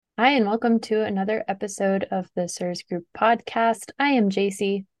Hi, and welcome to another episode of the CIRS Group podcast. I am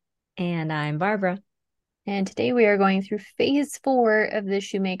JC, And I'm Barbara. and today we are going through phase 4 of the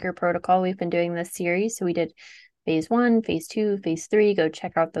Shoemaker Protocol. We've been doing this series, so we did phase 1, phase 2, phase 3. Go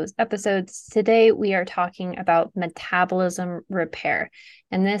check out those episodes. Today we are talking about metabolism repair,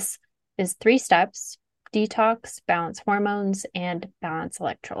 and this is 3 steps: detox, balance hormones, and balance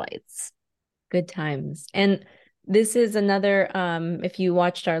electrolytes. Good times. And this is another, if you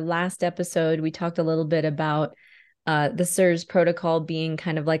watched our last episode, we talked a little bit about the CIRS protocol being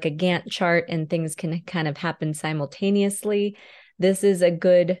kind of like a Gantt chart and things can kind of happen simultaneously. This is a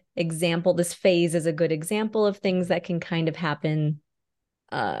good example. This phase is a good example of things that can kind of happen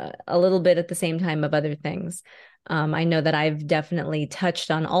a little bit at the same time of other things. I know that I've definitely touched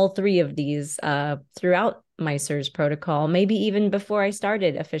on all three of these throughout my CIRS protocol, maybe even before I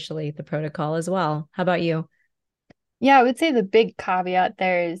started officially the protocol as well. How about you? Yeah, I would say the big caveat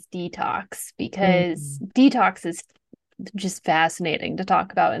there is detox, because Mm. detox is just fascinating to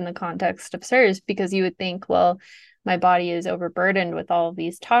talk about in the context of CIRS, because you would think, well, my body is overburdened with all of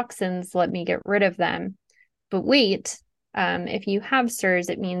these toxins, let me get rid of them. But wait, if you have CIRS,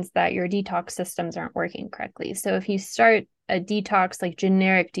 it means that your detox systems aren't working correctly. So if you start a detox, like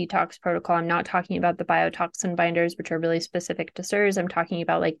generic detox protocol, I'm not talking about the biotoxin binders, which are really specific to CIRS. I'm talking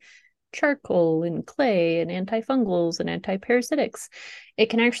about like charcoal and clay and antifungals and antiparasitics. It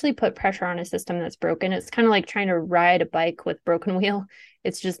can actually put pressure on a system that's broken. It's kind of like trying to ride a bike with broken wheel.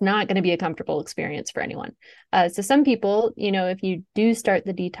 It's just not going to be a comfortable experience for anyone. So some people, if you do start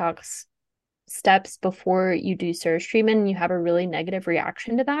the detox steps before you do CIRS treatment and you have a really negative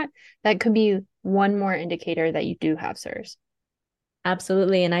reaction to that, that could be one more indicator that you do have CIRS.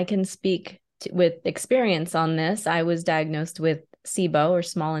 Absolutely. And I can speak with experience on this. I was diagnosed with SIBO, or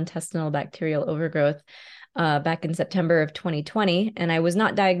small intestinal bacterial overgrowth, back in September of 2020. And I was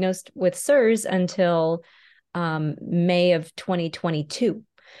not diagnosed with CIRS until May of 2022.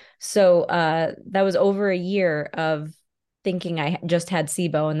 So that was over a year of thinking I just had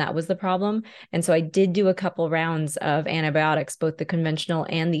SIBO and that was the problem. And so I did do a couple rounds of antibiotics, both the conventional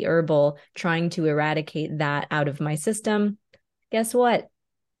and the herbal, trying to eradicate that out of my system. Guess what?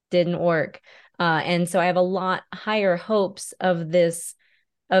 Didn't work. And so I have a lot higher hopes of this,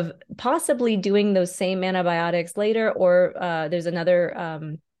 of possibly doing those same antibiotics later, or there's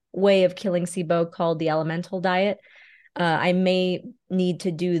another way of killing SIBO called the elemental diet. I may need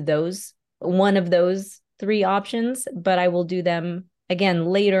to do one of those three options, but I will do them again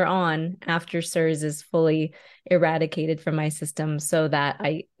later on after CIRS is fully eradicated from my system so that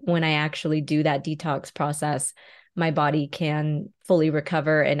when I actually do that detox process, my body can fully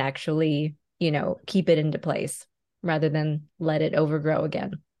recover and actually, keep it into place rather than let it overgrow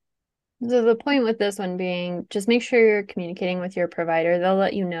again. So the point with this one being, just make sure you're communicating with your provider. They'll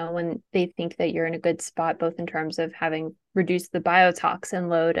let you know when they think that you're in a good spot, both in terms of having reduced the biotoxin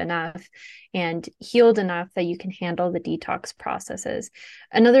load enough and healed enough that you can handle the detox processes.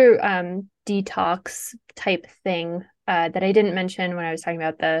 Another detox type thing that I didn't mention when I was talking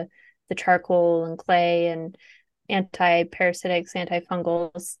about the charcoal and clay and anti-parasitics,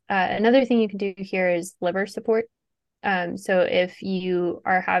 antifungals. Another thing you can do here is liver support. So if you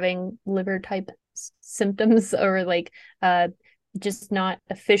are having liver type symptoms, or like just not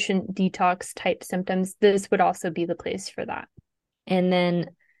efficient detox type symptoms, this would also be the place for that. And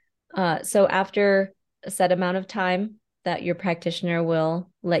then, so after a set amount of time that your practitioner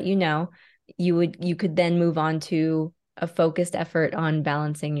will let you know, you could then move on to a focused effort on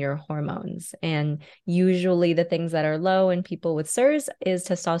balancing your hormones. And usually the things that are low in people with CIRS is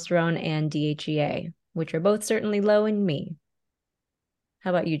testosterone and DHEA, which are both certainly low in me.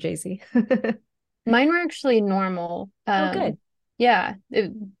 How about you, JC? Mine were actually normal. Oh, good. Yeah,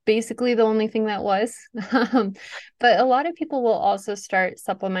 basically the only thing that was. Um, but a lot of people will also start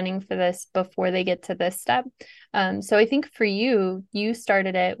supplementing for this before they get to this step. So I think for you, you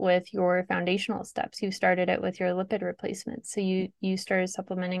started it with your foundational steps. You started it with your lipid replacement. So you started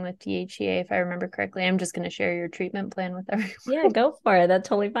supplementing with DHEA, if I remember correctly. I'm just going to share your treatment plan with everyone. Yeah, go for it. That's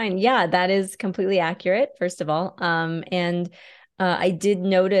totally fine. Yeah, that is completely accurate, first of all. And I did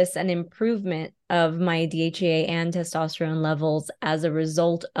notice an improvement of my DHEA and testosterone levels as a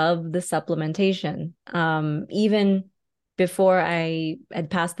result of the supplementation, even before I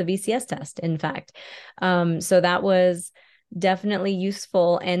had passed the VCS test, in fact. So that was definitely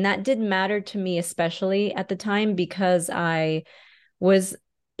useful. And that did matter to me, especially at the time, because I was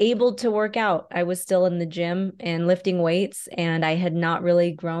able to work out. I was still in the gym and lifting weights, and I had not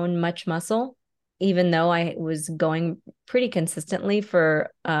really grown much muscle, even though I was going pretty consistently for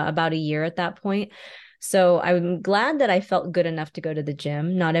about a year at that point. So I'm glad that I felt good enough to go to the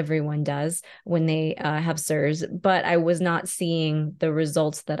gym. Not everyone does when they have CIRS, but I was not seeing the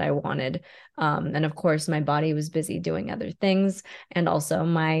results that I wanted. And of course, my body was busy doing other things, and also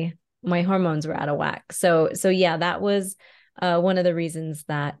my hormones were out of whack. So yeah, that was one of the reasons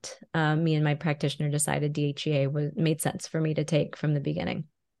that me and my practitioner decided DHEA made sense for me to take from the beginning.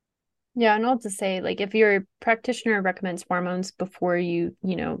 Yeah, and I'll just say, like, if your practitioner recommends hormones before you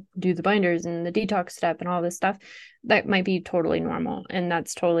do the binders and the detox step and all this stuff, that might be totally normal. And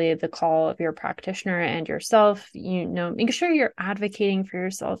that's totally the call of your practitioner and yourself. Making sure you're advocating for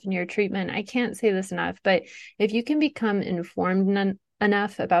yourself in your treatment. I can't say this enough, but if you can become informed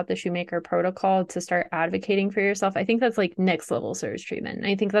enough about the Shoemaker protocol to start advocating for yourself, I think that's like next level CIRS treatment. And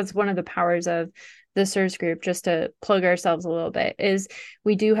I think that's one of the powers of the CIRS group, just to plug ourselves a little bit, is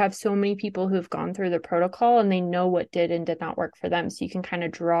we do have so many people who've gone through the protocol and they know what did and did not work for them. So you can kind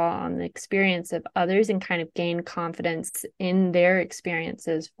of draw on the experience of others and kind of gain confidence in their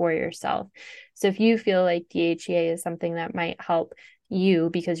experiences for yourself. So if you feel like DHEA is something that might help you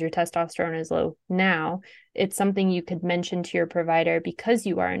because your testosterone is low now, it's something you could mention to your provider because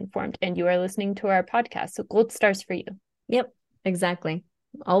you are informed and you are listening to our podcast. So gold stars for you. Yep, exactly.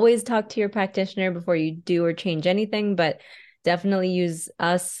 Always talk to your practitioner before you do or change anything, but definitely use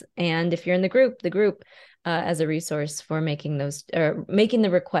us. And if you're in the group as a resource for making the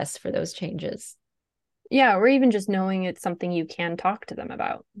requests for those changes. Yeah, or even just knowing it's something you can talk to them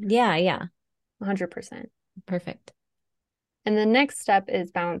about. Yeah, yeah. 100%. Perfect. And the next step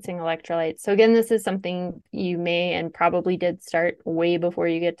is balancing electrolytes. So again, this is something you may and probably did start way before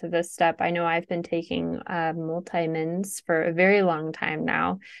you get to this step. I know I've been taking multi-mins for a very long time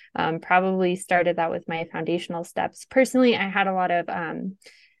now. Probably started that with my foundational steps. Personally, I had a lot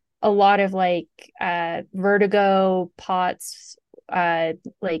of like vertigo, POTS,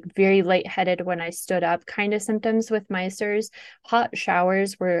 like very lightheaded when I stood up kind of symptoms with my CIRS. Hot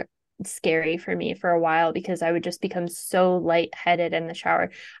showers were scary for me for a while because I would just become so lightheaded in the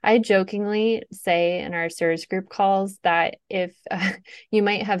shower. I jokingly say in our CIRS group calls that if you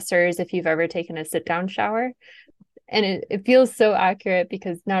might have CIRS if you've ever taken a sit down shower. And it feels so accurate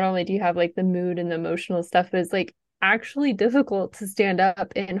because not only do you have like the mood and the emotional stuff, but it's like actually difficult to stand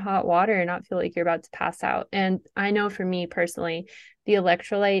up in hot water and not feel like you're about to pass out. And I know for me personally, the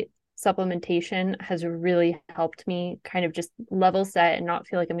electrolyte supplementation has really helped me kind of just level set and not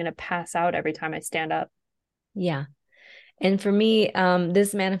feel like I'm going to pass out every time I stand up. Yeah. And for me,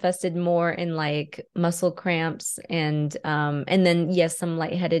 this manifested more in like muscle cramps and then yes, some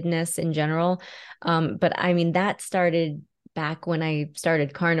lightheadedness in general. But I mean that started back when I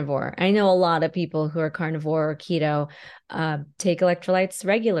started carnivore. I know a lot of people who are carnivore or keto take electrolytes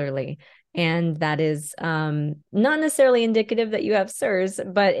regularly. And that is not necessarily indicative that you have CIRS,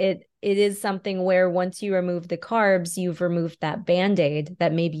 but it is something where once you remove the carbs, you've removed that band-aid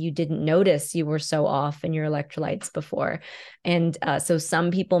that maybe you didn't notice you were so off in your electrolytes before. And so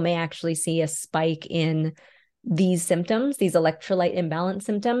some people may actually see a spike in these symptoms, these electrolyte imbalance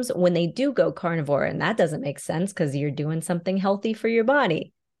symptoms, when they do go carnivore. And that doesn't make sense because you're doing something healthy for your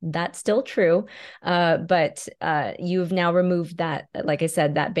body. That's still true. But you've now removed that, like I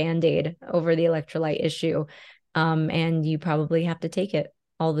said, that band-aid over the electrolyte issue. And you probably have to take it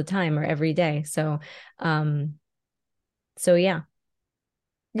all the time or every day. So yeah,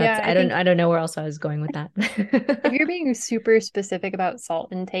 that's Yeah, I think I don't know where else I was going with if you're that. being super specific about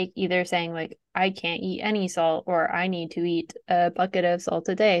salt intake, either saying like I can't eat any salt or I need to eat a bucket of salt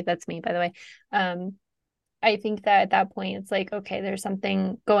a day, that's me by the way. I think that at that point it's like, okay, there's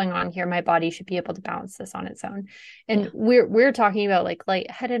something going on here. My body should be able to balance this on its own. And Yeah. we're talking about like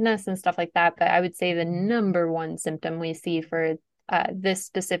lightheadedness and stuff like that, but I would say the number one symptom we see for this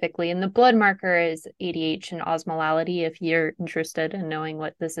specifically, and the blood marker is ADH and osmolality. If you're interested in knowing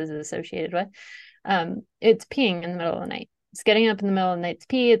what this is associated with, it's peeing in the middle of the night. It's getting up in the middle of the night to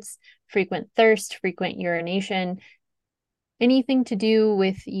pee. It's frequent thirst, frequent urination, anything to do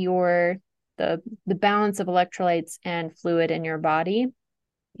with the balance of electrolytes and fluid in your body.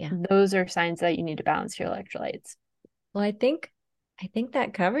 Yeah. Those are signs that you need to balance your electrolytes. Well, I think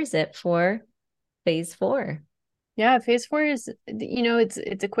that covers it for phase 4. Yeah, phase 4 is,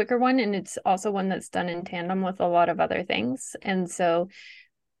 it's a quicker one, and it's also one that's done in tandem with a lot of other things. And so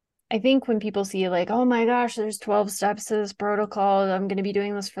I think when people see like, oh my gosh, there's 12 steps to this protocol, I'm going to be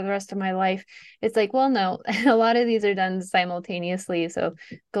doing this for the rest of my life. It's like, well, no, a lot of these are done simultaneously. So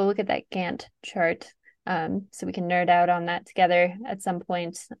go look at that Gantt chart. So we can nerd out on that together at some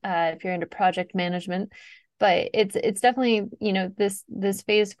point if you're into project management. But it's definitely, this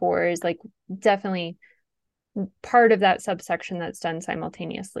phase 4 is like definitely part of that subsection that's done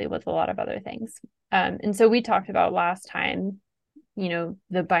simultaneously with a lot of other things. And so we talked about last time,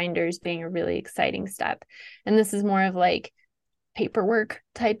 the binders being a really exciting step. And this is more of like paperwork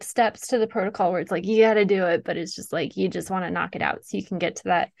type steps to the protocol where it's like you got to do it, but it's just like you just want to knock it out so you can get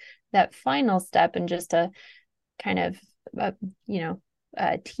to that final step. And just to kind of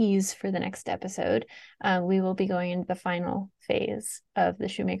uh, tease for the next episode, we will be going into the final phase of the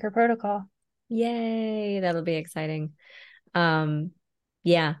Shoemaker Protocol. Yay, that'll be exciting. Um,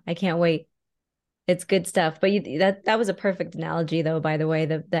 yeah, I can't wait. It's good stuff. But that was a perfect analogy though, by the way,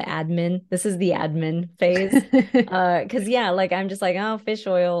 the admin. This is the admin phase. Because yeah, like I'm just like, oh, fish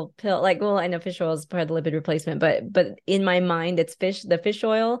oil pill. Like, well, I know fish oil is part of the lipid replacement, but in my mind, it's the fish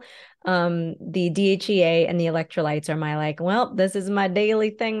oil, the DHEA and the electrolytes are my like, well, this is my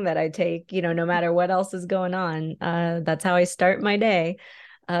daily thing that I take, no matter what else is going on. That's how I start my day.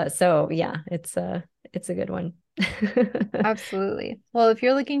 So yeah, it's a good one. Absolutely. Well, if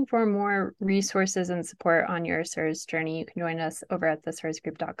you're looking for more resources and support on your CIRS journey, you can join us over at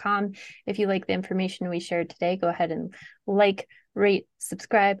thecirsgroup.com. If you like the information we shared today, go ahead and like, rate,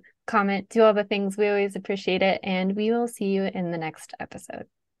 subscribe, comment, do all the things. We always appreciate it. And we will see you in the next episode.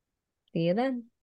 See you then.